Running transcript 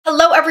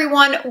Hello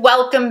everyone,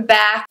 welcome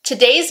back.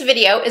 Today's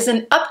video is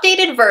an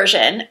updated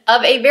version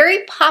of a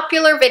very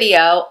popular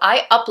video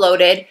I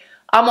uploaded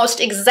almost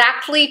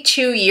exactly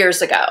 2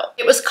 years ago.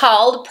 It was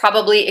called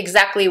probably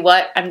exactly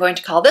what I'm going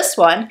to call this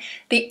one,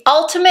 the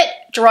Ultimate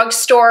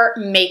Drugstore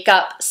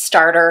Makeup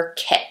Starter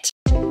Kit.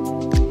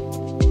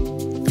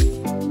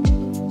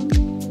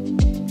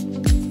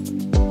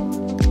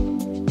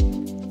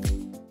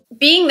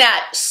 Being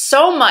that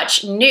so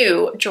much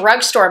new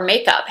drugstore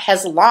makeup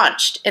has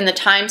launched in the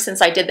time since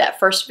I did that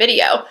first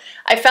video,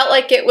 I felt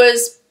like it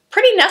was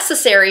pretty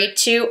necessary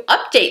to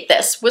update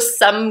this with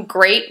some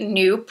great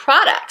new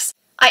products.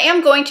 I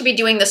am going to be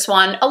doing this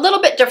one a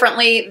little bit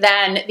differently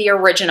than the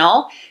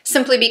original,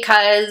 simply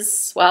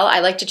because, well, I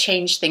like to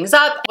change things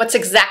up. What's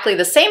exactly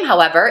the same,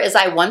 however, is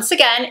I once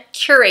again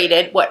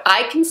curated what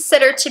I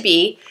consider to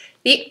be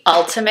the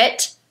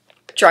ultimate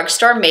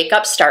drugstore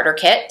makeup starter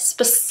kit,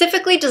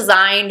 specifically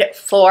designed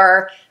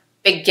for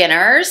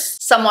beginners,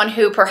 someone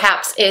who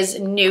perhaps is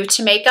new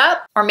to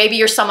makeup, or maybe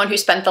you're someone who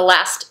spent the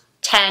last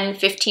 10,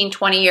 15,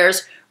 20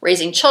 years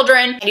raising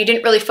children and you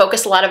didn't really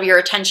focus a lot of your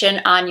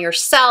attention on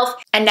yourself,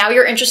 and now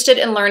you're interested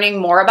in learning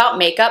more about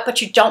makeup,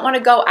 but you don't want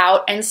to go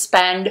out and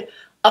spend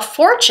a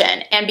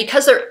fortune. And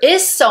because there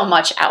is so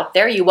much out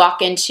there, you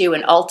walk into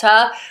an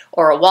Ulta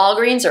or a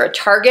Walgreens or a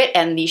Target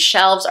and these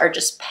shelves are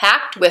just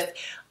packed with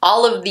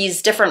all of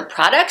these different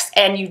products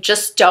and you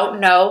just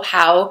don't know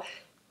how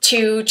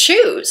to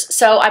choose.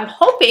 So I'm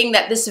hoping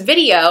that this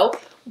video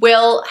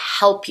will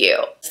help you.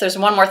 So there's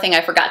one more thing I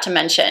forgot to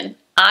mention.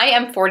 I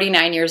am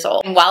 49 years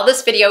old, and while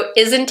this video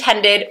is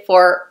intended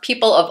for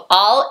people of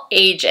all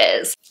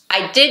ages,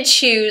 I did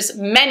choose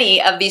many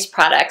of these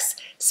products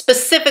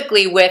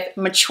specifically with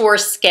mature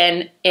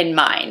skin in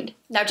mind.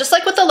 Now, just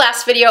like with the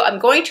last video, I'm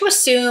going to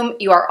assume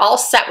you are all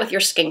set with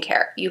your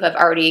skincare. You have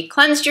already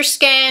cleansed your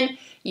skin,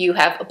 you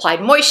have applied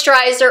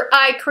moisturizer,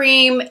 eye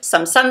cream,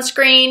 some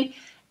sunscreen,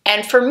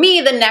 and for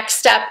me, the next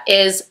step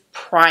is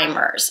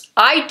primers.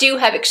 I do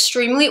have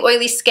extremely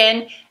oily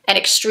skin and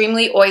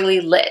extremely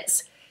oily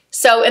lids.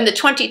 So in the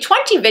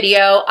 2020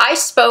 video, I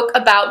spoke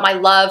about my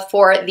love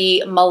for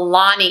the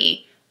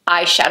Milani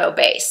eyeshadow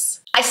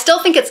base. I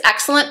still think it's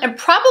excellent and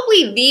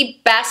probably the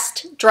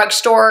best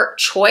drugstore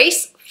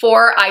choice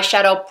for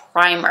eyeshadow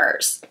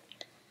primers.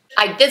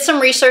 I did some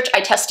research,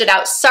 I tested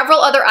out several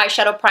other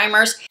eyeshadow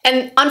primers,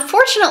 and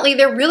unfortunately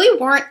there really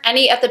weren't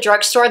any at the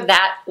drugstore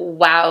that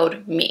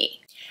wowed me.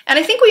 And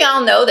I think we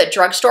all know that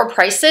drugstore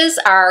prices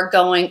are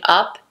going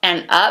up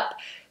and up,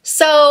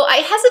 so I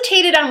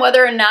hesitated on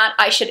whether or not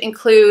I should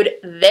include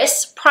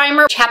this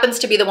primer, which happens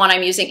to be the one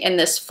I'm using in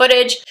this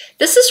footage.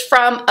 This is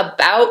from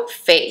About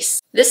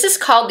Face. This is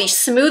called the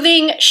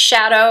Smoothing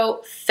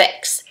Shadow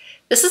Fix.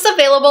 This is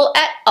available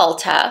at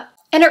Ulta,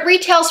 and it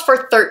retails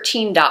for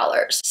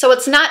 $13. So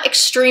it's not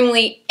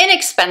extremely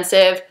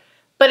inexpensive,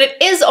 but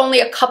it is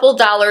only a couple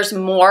dollars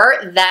more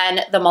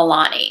than the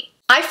Milani.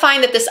 I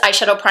find that this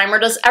eyeshadow primer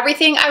does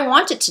everything I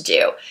want it to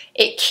do.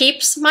 It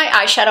keeps my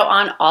eyeshadow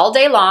on all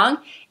day long.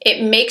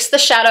 It makes the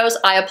shadows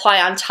I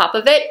apply on top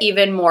of it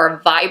even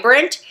more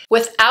vibrant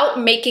without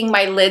making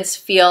my lids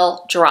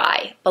feel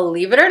dry.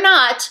 Believe it or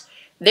not,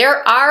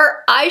 there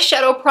are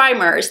eyeshadow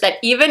primers that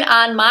even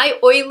on my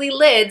oily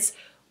lids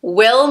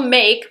will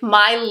make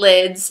my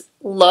lids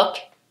look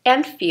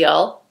and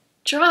feel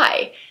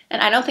dry.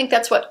 And I don't think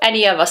that's what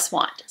any of us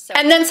want.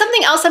 And then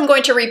something else I'm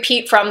going to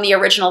repeat from the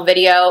original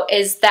video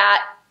is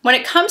that when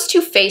it comes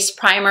to face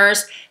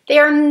primers, they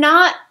are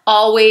not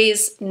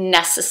always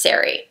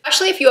necessary,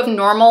 especially if you have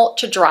normal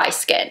to dry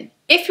skin.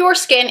 If your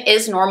skin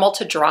is normal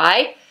to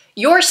dry,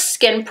 your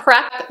skin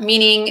prep,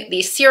 meaning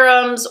the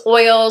serums,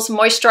 oils,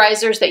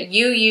 moisturizers that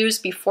you use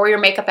before your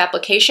makeup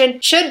application,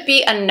 should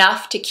be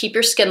enough to keep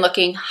your skin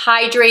looking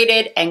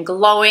hydrated and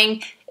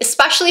glowing,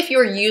 especially if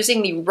you're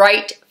using the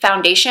right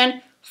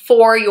foundation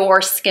for your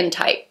skin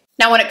type.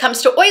 Now, when it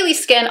comes to oily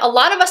skin, a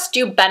lot of us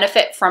do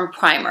benefit from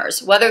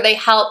primers, whether they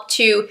help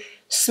to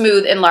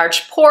smooth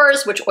enlarged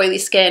pores, which oily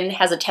skin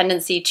has a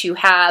tendency to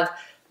have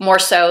more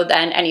so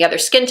than any other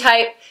skin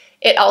type.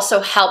 It also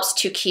helps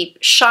to keep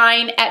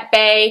shine at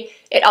bay.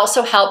 It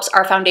also helps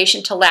our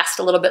foundation to last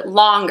a little bit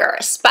longer,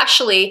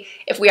 especially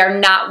if we are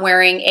not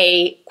wearing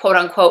a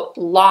quote-unquote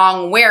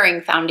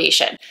long-wearing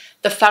foundation.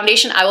 The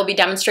foundation I will be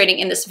demonstrating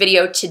in this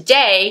video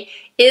today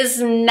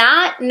is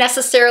not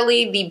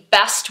necessarily the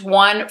best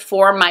one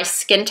for my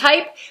skin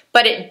type,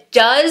 but it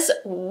does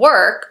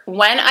work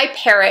when I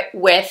pair it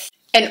with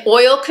an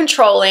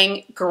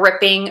oil-controlling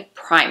gripping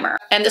primer.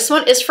 And this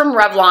one is from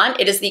Revlon.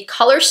 It is the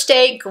Color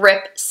Stay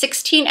Grip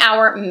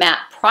 16-Hour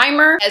Matte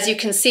Primer. As you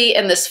can see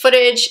in this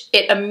footage,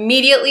 it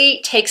immediately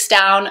takes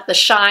down the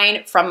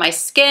shine from my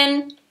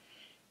skin.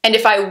 And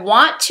if I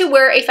want to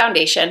wear a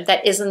foundation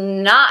that is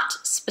not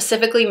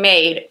specifically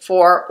made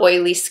for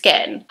oily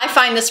skin, I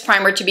find this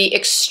primer to be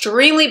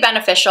extremely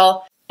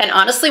beneficial and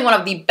honestly one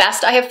of the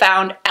best I have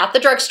found at the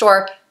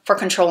drugstore for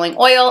controlling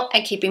oil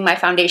and keeping my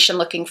foundation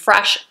looking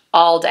fresh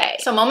all day.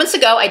 So moments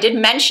ago, I did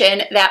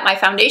mention that my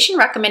foundation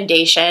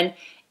recommendation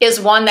is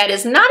one that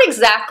is not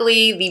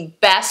exactly the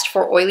best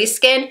for oily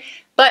skin,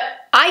 but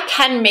I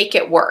can make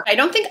it work. I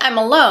don't think I'm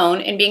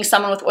alone in being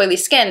someone with oily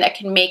skin that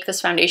can make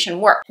this foundation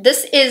work.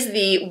 This is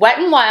the Wet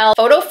n Wild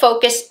Photo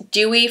Focus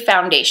Dewy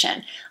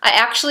Foundation. I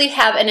actually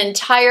have an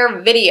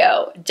entire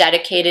video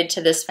dedicated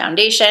to this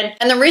foundation.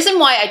 And the reason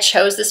why I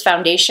chose this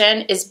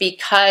foundation is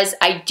because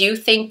I do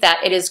think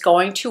that it is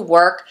going to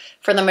work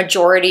for the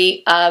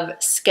majority of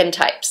skin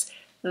types.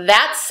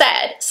 That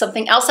said,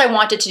 something else I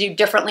wanted to do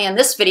differently in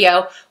this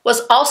video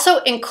was also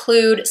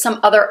include some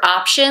other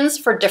options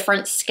for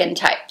different skin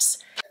types.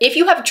 If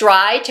you have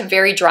dry to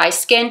very dry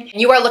skin and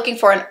you are looking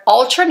for an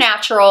ultra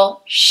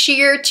natural,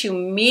 sheer to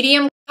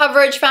medium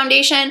coverage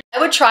foundation, I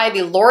would try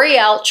the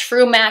L'Oreal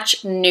True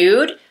Match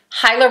Nude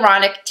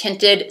Hyaluronic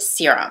Tinted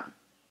Serum.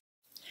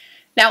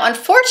 Now,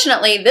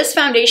 unfortunately, this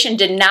foundation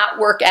did not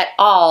work at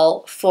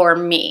all for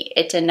me.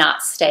 It did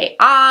not stay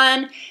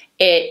on.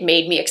 It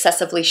made me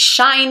excessively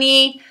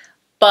shiny,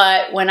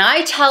 but when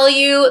I tell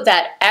you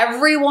that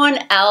everyone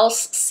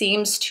else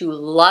seems to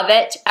love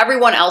it,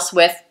 everyone else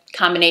with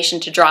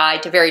combination to dry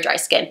to very dry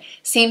skin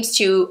seems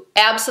to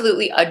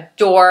absolutely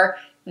adore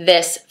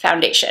this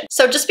foundation.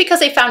 So just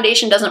because a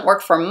foundation doesn't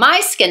work for my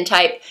skin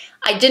type,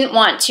 I didn't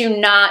want to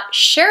not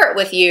share it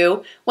with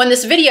you when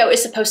this video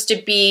is supposed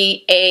to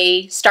be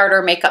a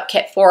starter makeup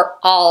kit for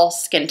all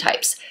skin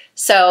types.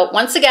 So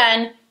once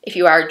again, if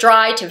you are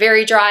dry to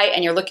very dry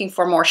and you're looking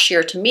for more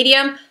sheer to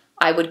medium,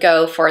 I would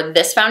go for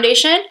this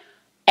foundation.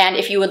 And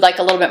if you would like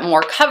a little bit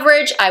more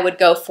coverage, I would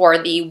go for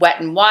the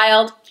Wet n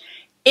Wild.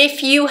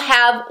 If you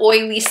have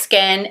oily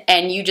skin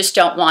and you just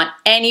don't want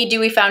any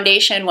dewy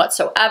foundation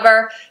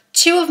whatsoever,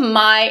 two of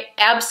my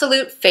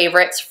absolute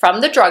favorites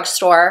from the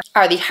drugstore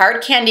are the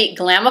Hard Candy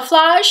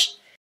Glamouflage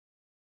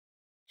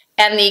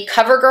and the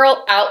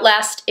CoverGirl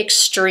Outlast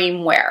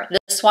Extreme Wear.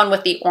 This one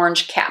with the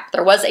orange cap.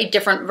 There was a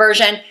different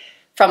version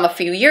from a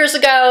few years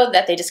ago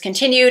that they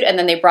discontinued, and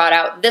then they brought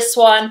out this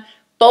one.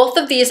 Both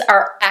of these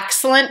are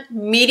excellent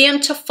medium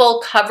to full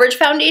coverage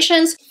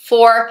foundations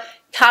for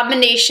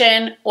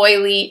combination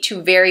oily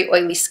to very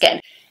oily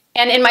skin.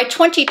 And in my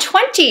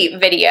 2020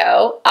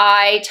 video,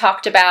 I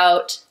talked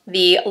about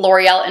the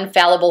L'Oreal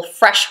Infallible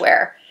Fresh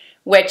Wear,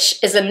 which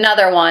is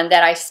another one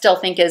that I still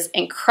think is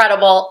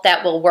incredible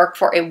that will work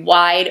for a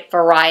wide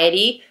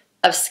variety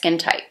of skin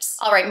types.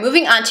 All right,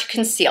 moving on to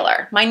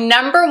concealer. My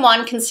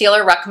 #1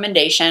 concealer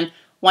recommendation,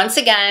 once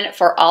again,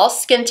 for all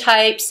skin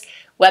types,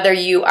 whether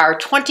you are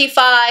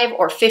 25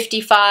 or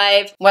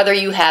 55, whether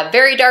you have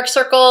very dark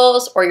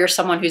circles or you're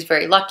someone who's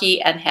very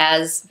lucky and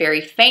has very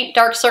faint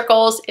dark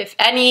circles, if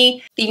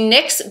any, the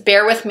NYX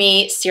Bear With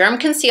Me Serum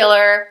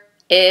Concealer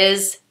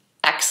is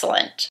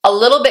excellent. A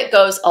little bit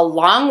goes a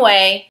long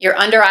way. Your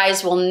under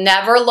eyes will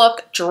never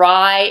look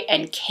dry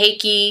and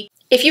cakey.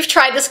 If you've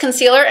tried this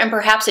concealer and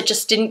perhaps it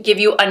just didn't give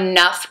you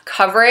enough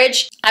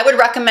coverage, I would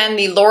recommend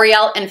the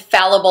L'Oreal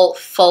Infallible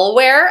Full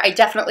Wear. I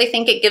definitely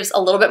think it gives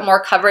a little bit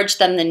more coverage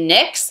than the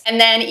NYX.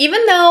 And then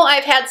even though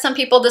I've had some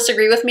people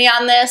disagree with me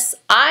on this,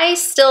 I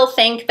still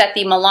think that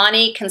the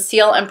Milani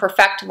Conceal and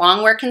Perfect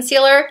Longwear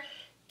Concealer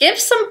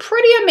gives some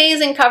pretty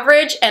amazing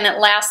coverage and it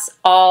lasts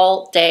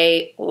all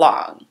day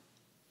long.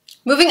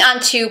 Moving on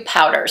to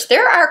powders.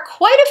 There are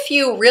quite a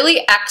few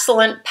really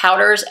excellent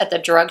powders at the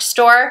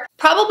drugstore.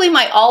 Probably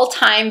my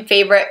all-time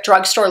favorite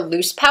drugstore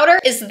loose powder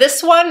is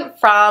this one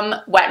from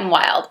Wet n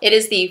Wild. It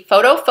is the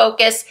Photo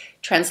Focus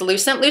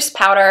Translucent Loose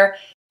Powder.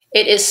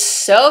 It is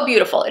so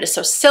beautiful. It is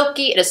so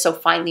silky. It is so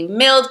finely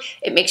milled.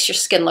 It makes your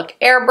skin look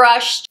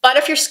airbrushed. But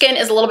if your skin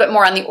is a little bit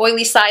more on the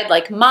oily side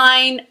like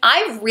mine,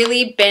 I've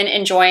really been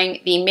enjoying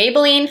the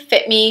Maybelline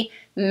Fit Me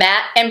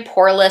Matte and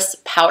Poreless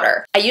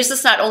Powder. I use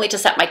this not only to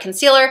set my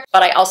concealer,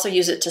 but I also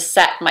use it to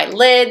set my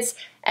lids,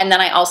 and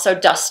then I also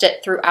dust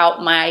it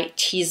throughout my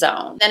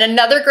T-zone. Then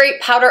another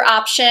great powder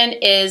option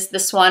is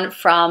this one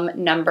from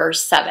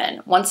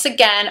 #7. Once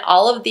again,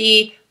 all of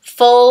the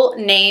full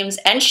names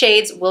and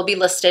shades will be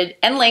listed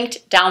and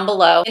linked down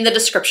below in the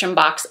description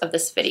box of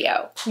this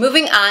video.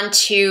 Moving on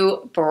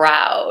to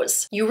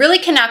brows. You really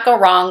cannot go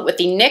wrong with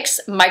the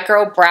NYX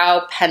Micro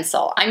Brow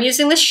Pencil. I'm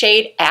using the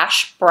shade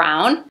Ash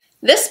Brown.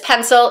 This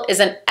pencil is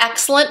an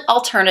excellent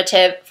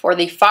alternative for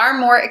the far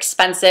more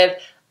expensive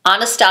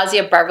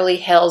Anastasia Beverly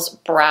Hills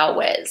Brow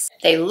Wiz.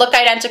 They look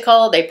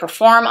identical, they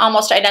perform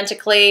almost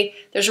identically.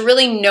 There's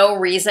really no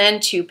reason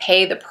to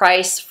pay the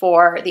price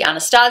for the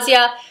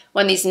Anastasia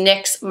when these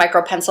NYX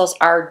micro pencils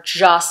are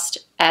just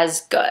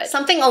as good.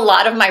 Something a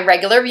lot of my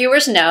regular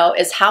viewers know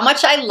is how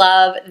much I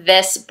love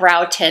this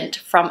brow tint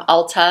from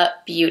Ulta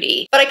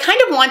Beauty. But I kind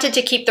of wanted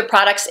to keep the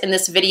products in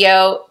this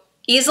video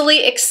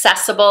easily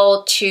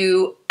accessible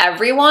to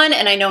everyone,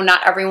 and I know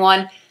not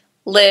everyone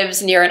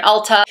lives near an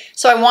Ulta,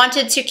 so I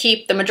wanted to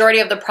keep the majority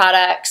of the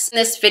products in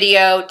this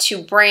video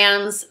to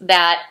brands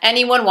that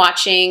anyone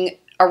watching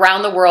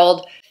around the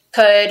world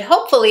could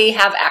hopefully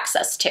have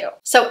access to.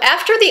 So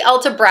after the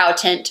Ulta brow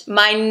tint,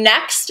 my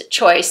next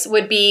choice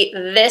would be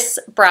this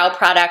brow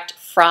product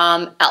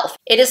from e.l.f.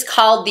 It is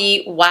called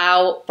the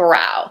Wow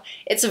Brow.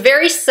 It's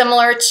very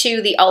similar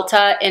to the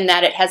Ulta in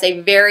that it has a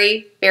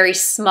very, very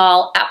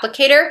small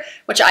applicator,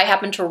 which I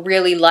happen to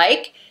really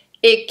like.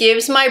 It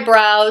gives my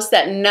brows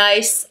that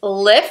nice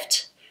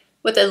lift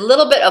with a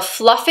little bit of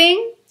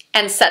fluffing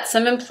and sets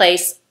them in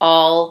place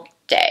all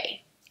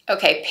day.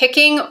 Okay,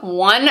 picking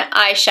one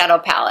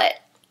eyeshadow palette,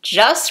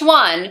 just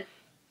one,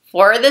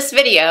 for this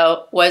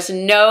video was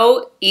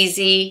no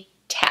easy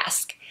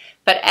task.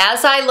 But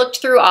as I looked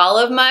through all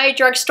of my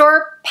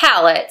drugstore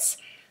palettes,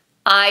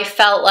 I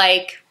felt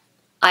like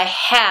I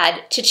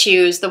had to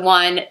choose the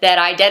one that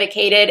I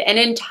dedicated an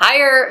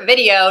entire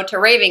video to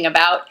raving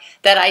about,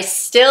 that I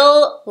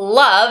still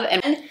love,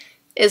 and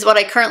is what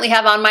I currently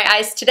have on my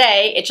eyes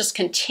today. It just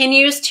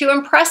continues to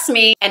impress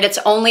me, and it's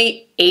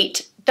only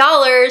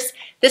 $8.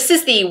 This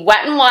is the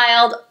Wet n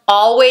Wild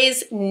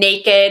Always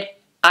Naked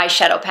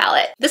eyeshadow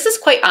palette. This is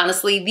quite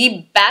honestly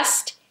the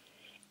best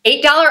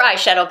 $8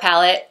 eyeshadow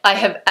palette I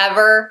have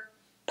ever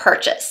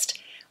purchased.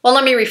 Well,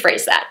 let me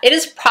rephrase that. It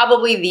is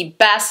probably the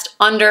best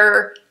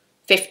under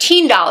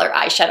 $15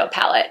 eyeshadow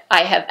palette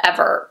I have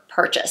ever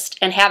purchased.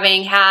 And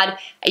having had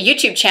a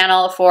YouTube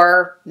channel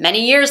for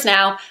many years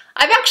now,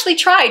 I've actually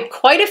tried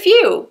quite a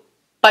few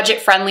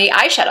budget-friendly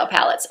eyeshadow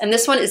palettes, and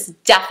this one is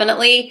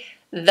definitely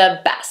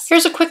the best.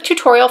 Here's a quick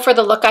tutorial for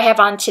the look I have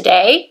on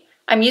today.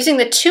 I'm using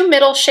the two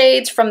middle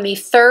shades from the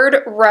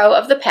third row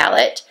of the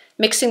palette,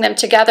 mixing them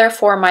together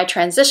for my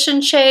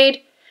transition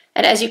shade.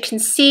 And as you can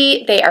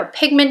see, they are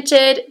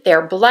pigmented,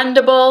 they're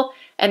blendable,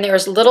 and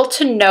there's little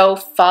to no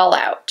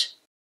fallout.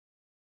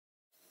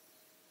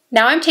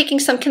 Now I'm taking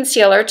some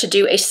concealer to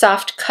do a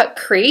soft cut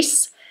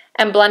crease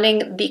and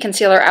blending the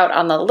concealer out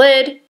on the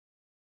lid.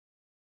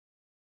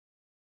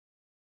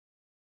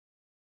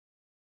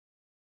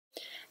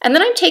 And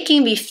then I'm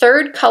taking the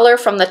third color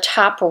from the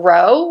top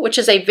row, which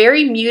is a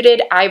very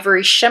muted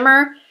ivory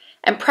shimmer,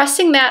 and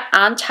pressing that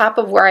on top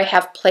of where I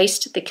have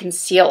placed the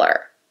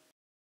concealer.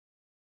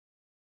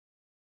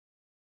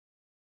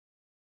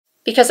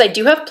 Because I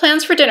do have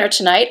plans for dinner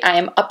tonight, I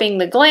am upping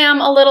the glam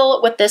a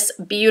little with this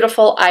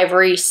beautiful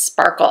ivory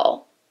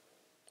sparkle.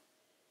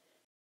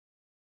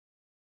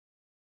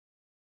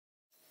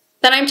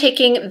 Then I'm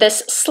taking this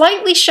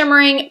slightly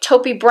shimmering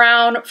taupey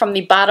brown from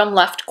the bottom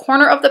left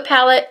corner of the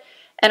palette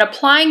and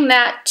applying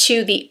that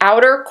to the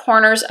outer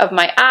corners of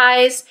my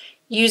eyes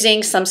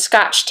using some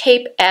Scotch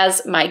tape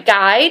as my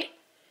guide.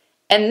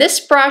 And this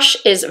brush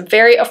is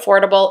very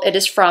affordable. It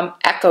is from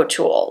Echo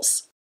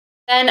Tools.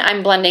 Then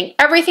I'm blending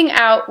everything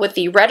out with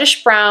the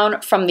reddish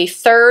brown from the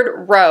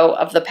third row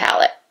of the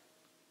palette.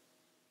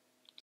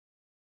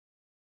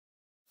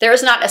 There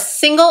is not a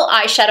single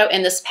eyeshadow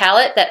in this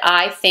palette that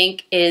I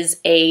think is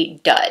a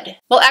dud.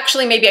 Well,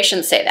 actually, maybe I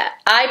shouldn't say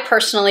that. I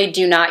personally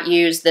do not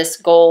use this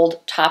gold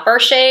topper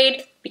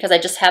shade because I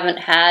just haven't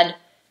had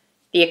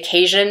the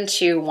occasion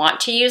to want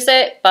to use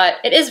it, but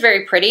it is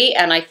very pretty,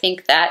 and I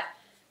think that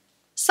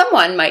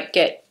someone might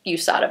get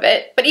use out of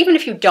it. But even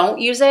if you don't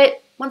use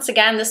it, once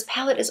again, this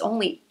palette is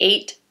only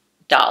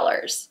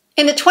 $8.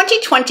 In the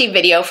 2020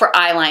 video for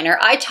eyeliner,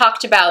 I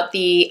talked about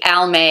the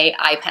Almay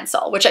eye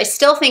pencil, which I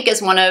still think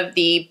is one of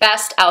the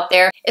best out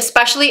there,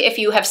 especially if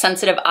you have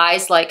sensitive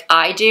eyes like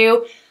I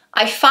do.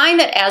 I find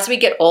that as we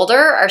get older,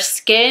 our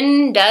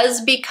skin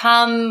does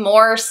become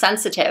more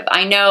sensitive.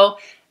 I know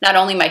not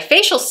only my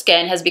facial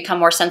skin has become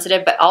more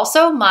sensitive, but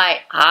also my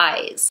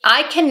eyes.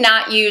 I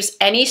cannot use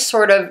any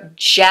sort of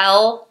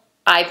gel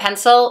eye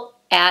pencil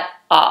at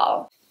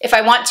all. If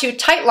I want to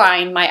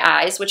tightline my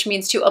eyes, which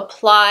means to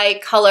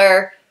apply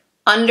color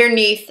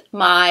underneath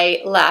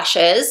my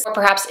lashes, or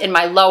perhaps in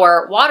my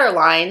lower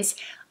waterlines,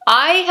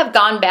 I have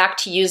gone back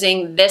to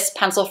using this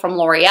pencil from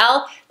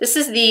L'Oreal. This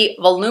is the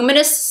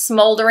Voluminous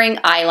Smoldering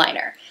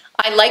Eyeliner.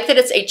 I like that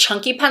it's a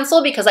chunky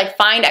pencil because I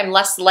find I'm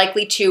less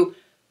likely to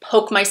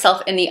poke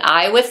myself in the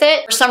eye with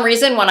it. For some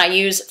reason, when I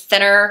use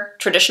thinner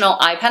traditional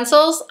eye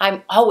pencils,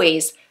 I'm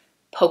always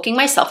poking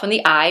myself in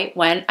the eye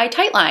when I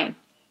tightline.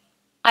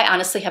 I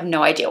honestly have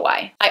no idea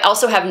why. I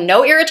also have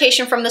no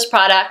irritation from this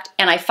product,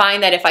 and I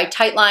find that if I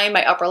tightline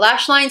my upper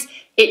lash lines,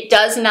 it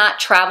does not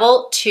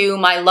travel to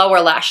my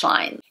lower lash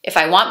line. If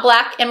I want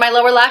black in my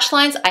lower lash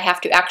lines, I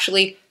have to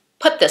actually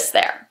put this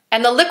there.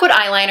 And the liquid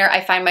eyeliner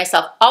I find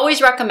myself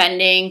always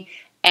recommending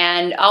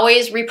and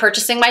always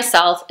repurchasing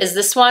myself is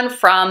this one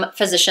from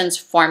Physicians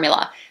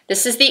Formula.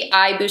 This is the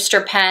Eye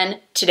Booster pen.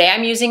 Today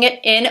I'm using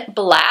it in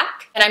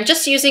black, and I'm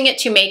just using it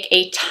to make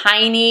a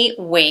tiny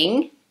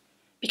wing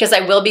because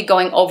I will be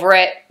going over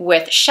it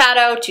with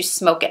shadow to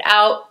smoke it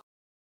out.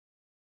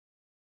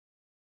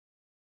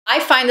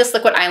 I find this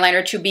liquid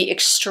eyeliner to be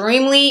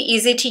extremely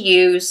easy to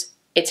use.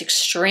 It's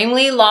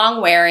extremely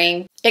long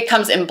wearing. It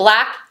comes in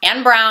black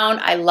and brown.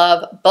 I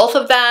love both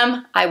of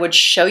them. I would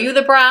show you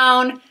the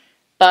brown,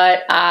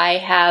 but I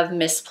have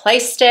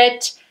misplaced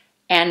it,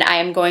 and I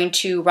am going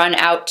to run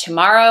out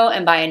tomorrow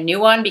and buy a new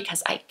one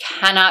because I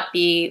cannot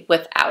be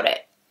without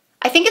it.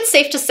 I think it's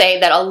safe to say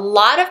that a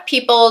lot of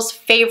people's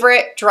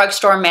favorite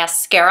drugstore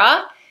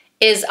mascara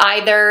is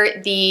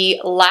either the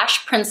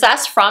Lash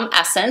Princess from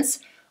Essence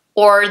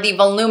or the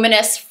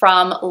Voluminous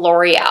from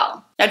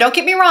L'Oreal. Now don't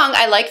get me wrong,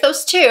 I like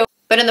those too,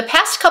 but in the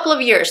past couple of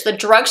years, the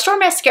drugstore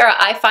mascara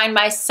I find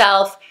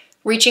myself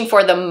reaching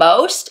for the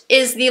most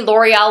is the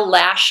L'Oreal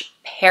Lash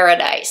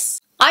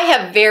Paradise. I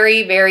have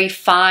very, very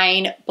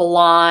fine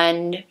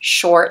blonde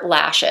short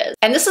lashes,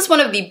 and this is one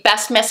of the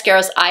best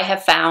mascaras I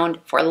have found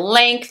for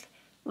length,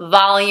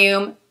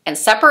 volume, and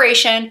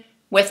separation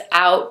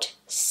without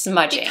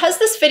smudging. Because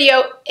this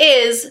video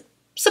is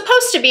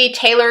supposed to be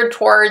tailored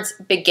towards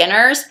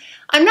beginners,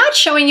 I'm not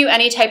showing you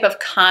any type of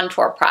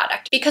contour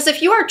product, because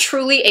if you are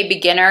truly a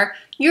beginner,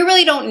 you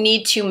really don't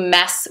need to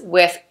mess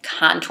with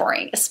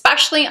contouring,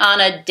 especially on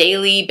a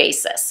daily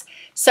basis.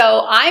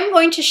 So I'm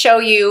going to show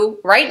you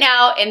right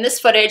now in this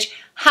footage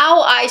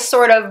how I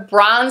sort of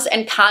bronze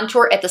and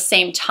contour at the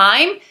same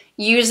time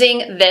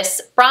using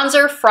this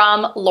bronzer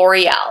from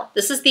L'Oreal.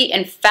 This is the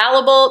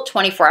Infallible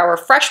 24-Hour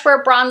Fresh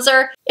Wear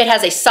Bronzer. It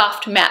has a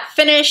soft matte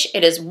finish.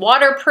 It is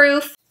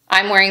waterproof.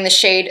 I'm wearing the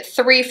shade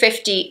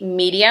 350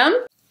 Medium.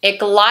 It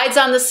glides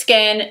on the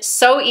skin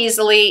so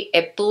easily.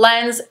 It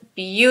blends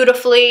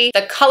beautifully.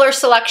 The color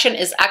selection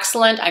is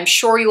excellent. I'm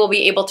sure you will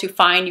be able to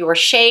find your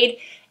shade,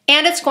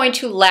 and it's going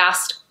to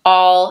last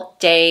all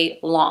day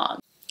long.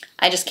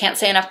 I just can't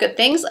say enough good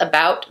things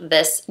about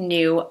this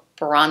new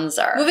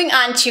bronzer. Moving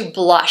on to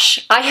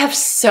blush. I have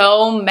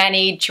so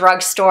many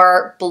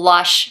drugstore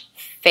blush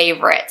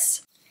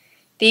favorites.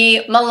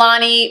 The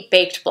Milani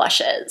Baked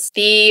Blushes,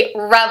 the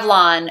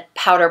Revlon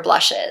Powder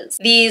Blushes,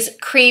 these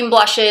cream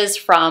blushes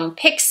from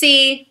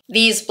Pixi,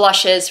 these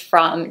blushes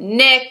from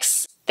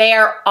NYX. They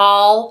are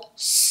all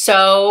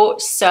so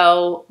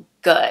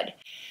good.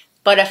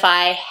 But if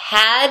I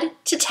had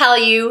to tell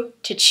you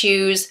to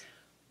choose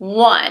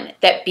one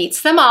that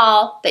beats them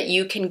all that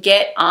you can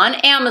get on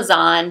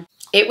Amazon,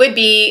 it would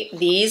be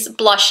these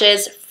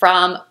blushes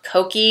from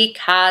Kokie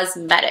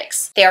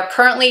Cosmetics. They are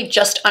currently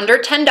just under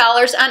 $10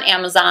 on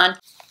Amazon.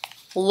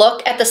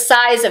 Look at the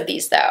size of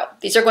these though.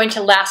 These are going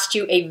to last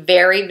you a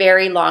very,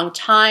 very long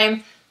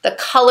time. The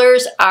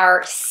colors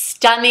are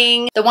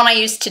stunning. The one I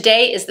used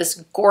today is this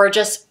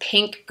gorgeous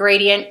pink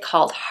gradient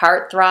called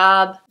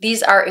Heartthrob.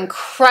 These are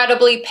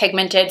incredibly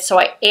pigmented, so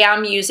I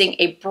am using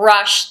a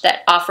brush that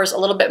offers a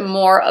little bit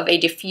more of a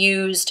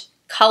diffused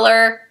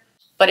color.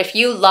 But if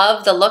you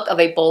love the look of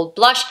a bold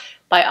blush,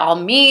 by all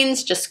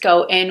means, just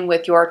go in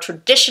with your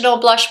traditional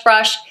blush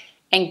brush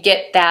and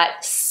get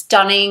that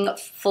stunning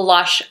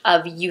flush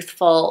of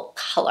youthful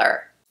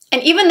color.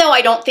 And even though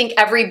I don't think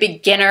every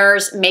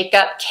beginner's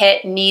makeup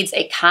kit needs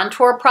a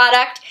contour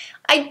product,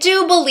 I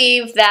do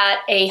believe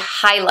that a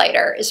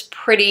highlighter is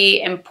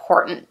pretty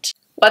important.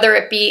 Whether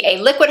it be a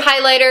liquid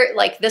highlighter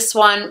like this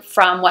one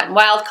from Wet n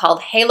Wild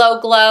called Halo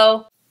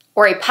Glow,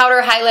 or a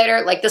powder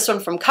highlighter like this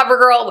one from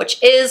CoverGirl,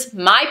 which is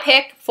my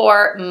pick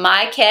for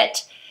my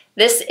kit.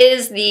 This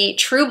is the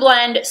True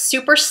Blend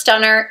Super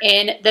Stunner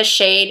in the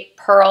shade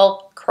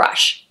Pearl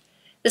Crush.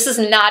 This is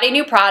not a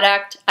new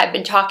product. I've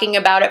been talking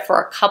about it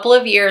for a couple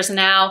of years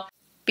now.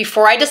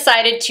 Before I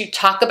decided to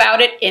talk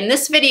about it in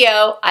this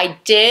video, I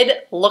did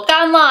look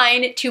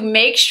online to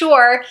make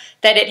sure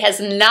that it has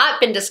not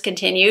been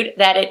discontinued,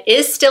 that it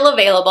is still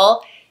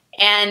available,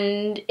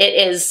 and it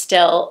is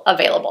still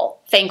available,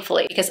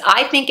 thankfully, because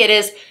I think it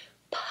is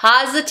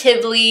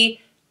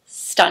positively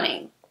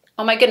stunning.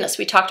 Oh my goodness,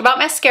 we talked about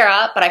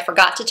mascara, but I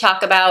forgot to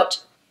talk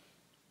about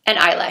an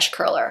eyelash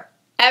curler.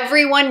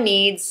 Everyone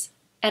needs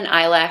an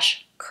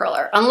eyelash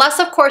curler. Unless,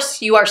 of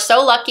course, you are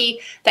so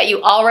lucky that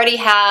you already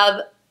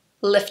have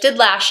lifted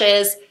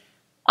lashes.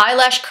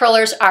 Eyelash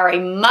curlers are a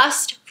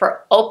must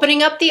for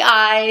opening up the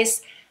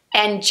eyes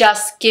and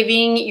just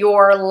giving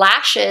your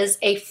lashes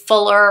a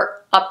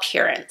fuller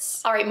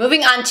appearance. All right,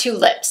 moving on to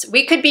lips.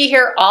 We could be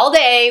here all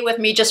day with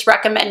me just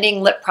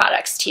recommending lip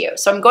products to you,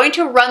 so I'm going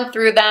to run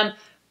through them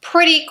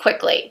pretty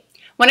quickly.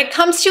 When it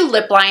comes to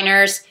lip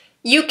liners,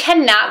 you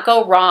cannot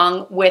go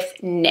wrong with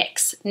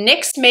NYX.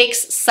 NYX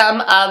makes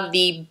some of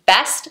the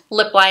best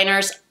lip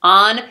liners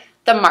on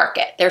the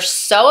market. They're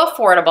so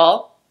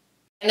affordable,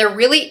 and there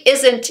really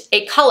isn't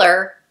a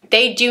color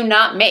they do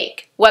not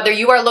make. Whether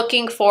you are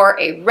looking for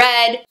a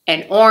red,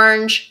 an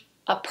orange,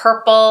 a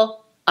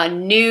purple, a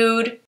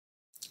nude,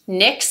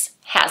 NYX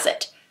has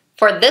it.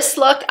 For this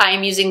look, I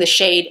am using the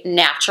shade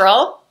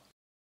Natural.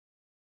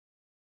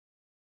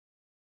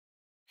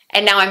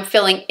 And now I'm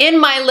filling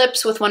in my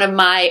lips with one of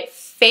my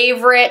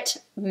favorite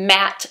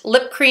matte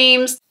lip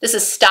creams. This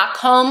is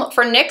Stockholm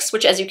for NYX,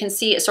 which as you can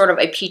see is sort of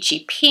a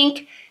peachy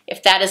pink.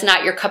 If that is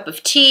not your cup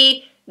of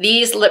tea,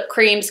 these lip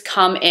creams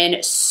come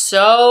in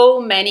so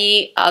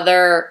many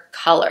other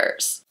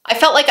colors. I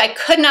felt like I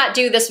could not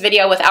do this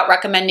video without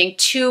recommending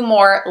two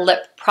more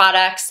lip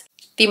products.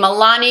 The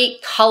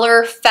Milani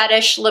Color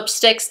Fetish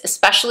lipsticks,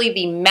 especially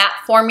the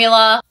matte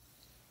formula.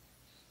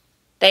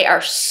 They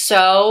are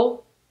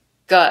so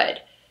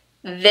good.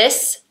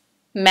 This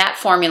matte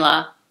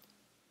formula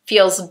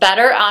feels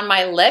better on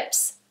my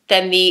lips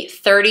than the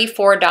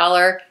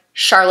 $34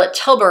 Charlotte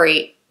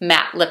Tilbury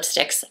matte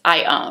lipsticks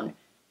I own.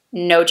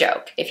 No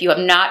joke. If you have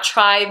not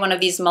tried one of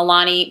these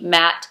Milani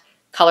matte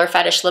Color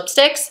Fetish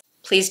lipsticks,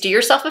 please do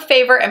yourself a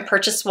favor and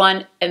purchase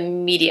one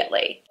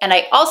immediately. And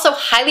I also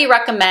highly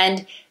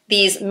recommend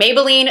these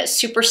Maybelline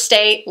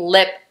Superstay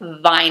Lip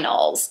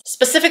Vinyls,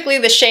 specifically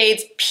the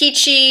shades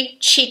Peachy,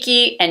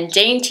 Cheeky, and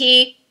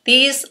Dainty.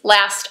 These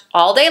last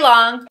all day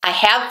long. I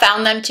have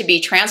found them to be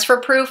transfer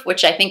proof,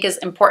 which I think is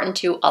important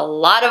to a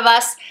lot of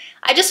us.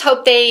 I just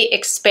hope they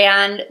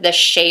expand the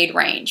shade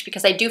range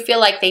because I do feel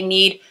like they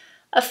need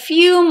a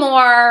few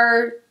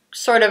more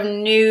sort of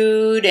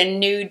nude and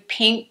nude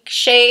pink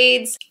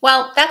shades.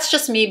 Well, that's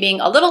just me being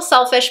a little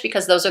selfish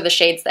because those are the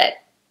shades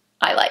that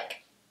I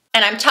like.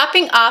 And I'm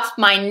topping off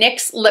my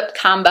NYX lip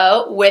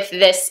combo with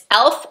this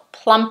e.l.f.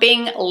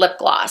 Plumping Lip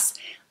Gloss.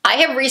 I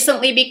have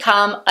recently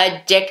become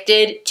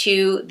addicted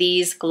to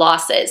these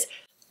glosses.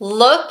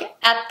 Look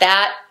at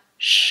that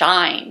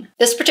shine.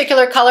 This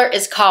particular color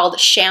is called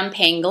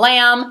Champagne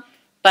Glam,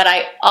 but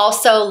I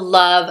also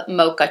love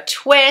Mocha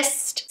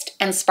Twist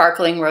and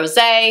Sparkling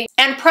Rosé.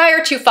 And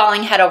prior to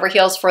falling head over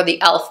heels for the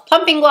e.l.f.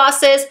 Plumping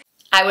Glosses,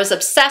 I was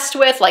obsessed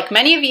with, like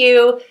many of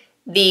you,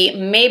 the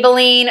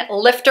Maybelline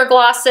Lifter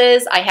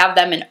Glosses. I have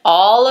them in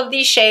all of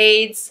these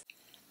shades.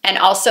 And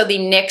also the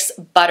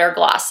NYX Butter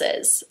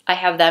Glosses. I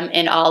have them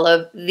in all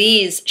of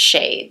these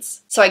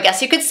shades. So I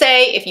guess you could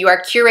say if you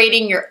are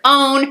curating your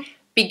own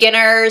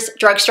beginner's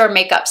drugstore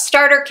makeup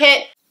starter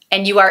kit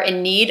and you are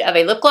in need of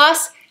a lip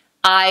gloss,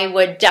 I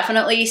would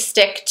definitely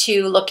stick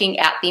to looking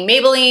at the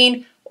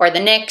Maybelline or the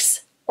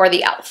NYX or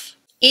the e.l.f.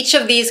 Each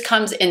of these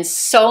comes in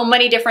so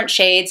many different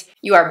shades.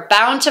 You are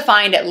bound to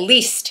find at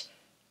least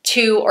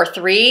 2 or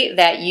 3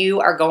 that you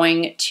are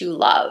going to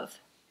love.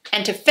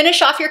 And to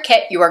finish off your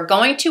kit, you are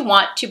going to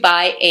want to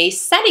buy a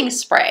setting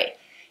spray.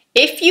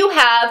 If you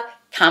have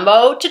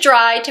combo to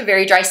dry to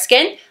very dry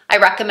skin, I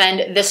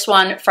recommend this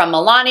one from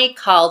Milani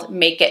called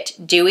Make It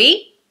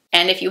Dewy.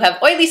 And if you have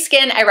oily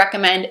skin, I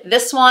recommend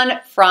this one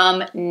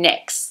from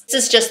NYX.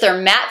 This is just their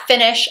matte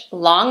finish,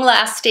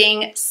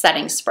 long-lasting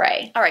setting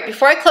spray. All right,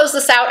 before I close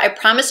this out, I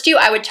promised you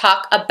I would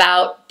talk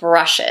about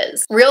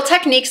brushes. Real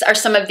Techniques are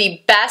some of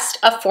the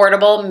best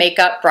affordable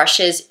makeup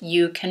brushes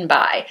you can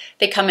buy.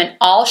 They come in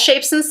all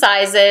shapes and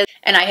sizes,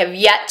 and I have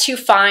yet to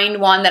find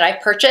one that I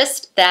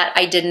purchased that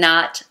I did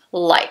not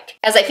like.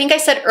 As I think I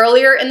said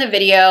earlier in the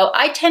video,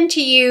 I tend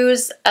to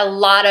use a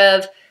lot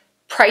of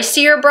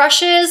pricier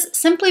brushes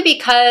simply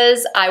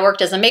because I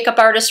worked as a makeup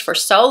artist for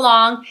so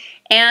long,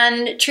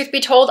 and truth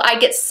be told, I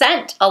get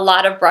sent a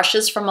lot of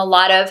brushes from a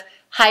lot of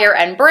higher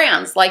end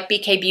brands like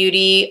BK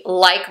Beauty,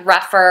 like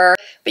Refer,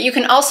 but you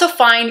can also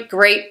find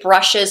great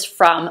brushes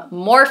from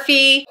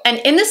Morphe. And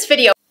in this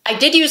video, I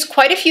did use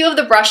quite a few of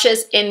the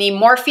brushes in the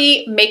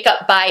Morphe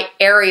Makeup by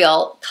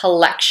Ariel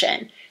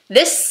collection.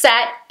 This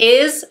set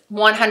is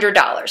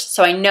 $100,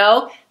 so I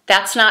know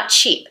that's not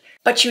cheap,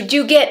 but you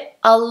do get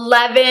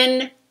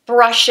 11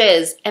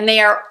 brushes and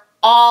they are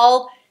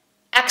all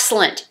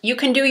excellent. You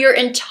can do your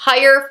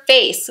entire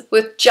face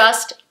with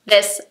just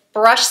this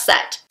brush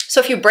set. So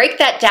if you break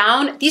that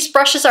down, these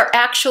brushes are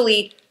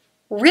actually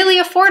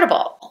really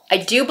affordable. I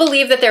do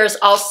believe that there's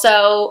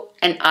also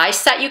an eye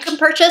set you can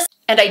purchase,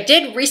 and I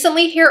did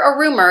recently hear a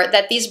rumor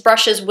that these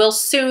brushes will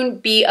soon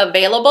be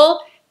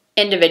available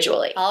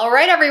individually. All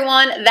right,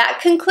 everyone, that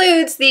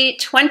concludes the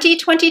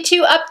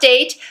 2022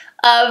 update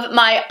of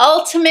my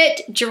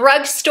ultimate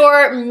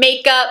drugstore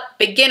makeup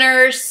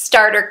beginner's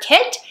starter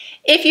kit.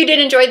 If you did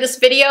enjoy this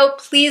video,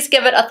 please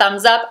give it a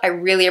thumbs up. I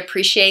really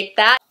appreciate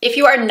that. If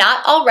you are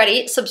not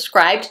already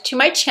subscribed to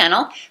my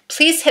channel,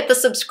 please hit the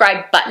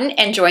subscribe button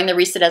and join the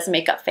Risa Does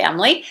Makeup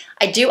family.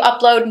 I do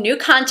upload new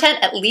content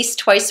at least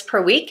twice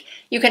per week.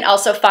 You can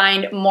also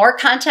find more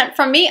content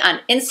from me on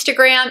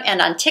Instagram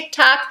and on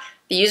TikTok.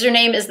 The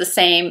username is the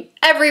same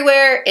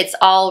everywhere. It's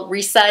all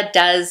Risa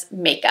Does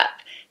Makeup.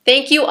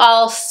 Thank you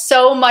all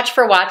so much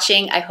for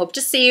watching. I hope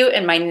to see you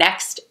in my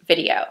next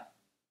video.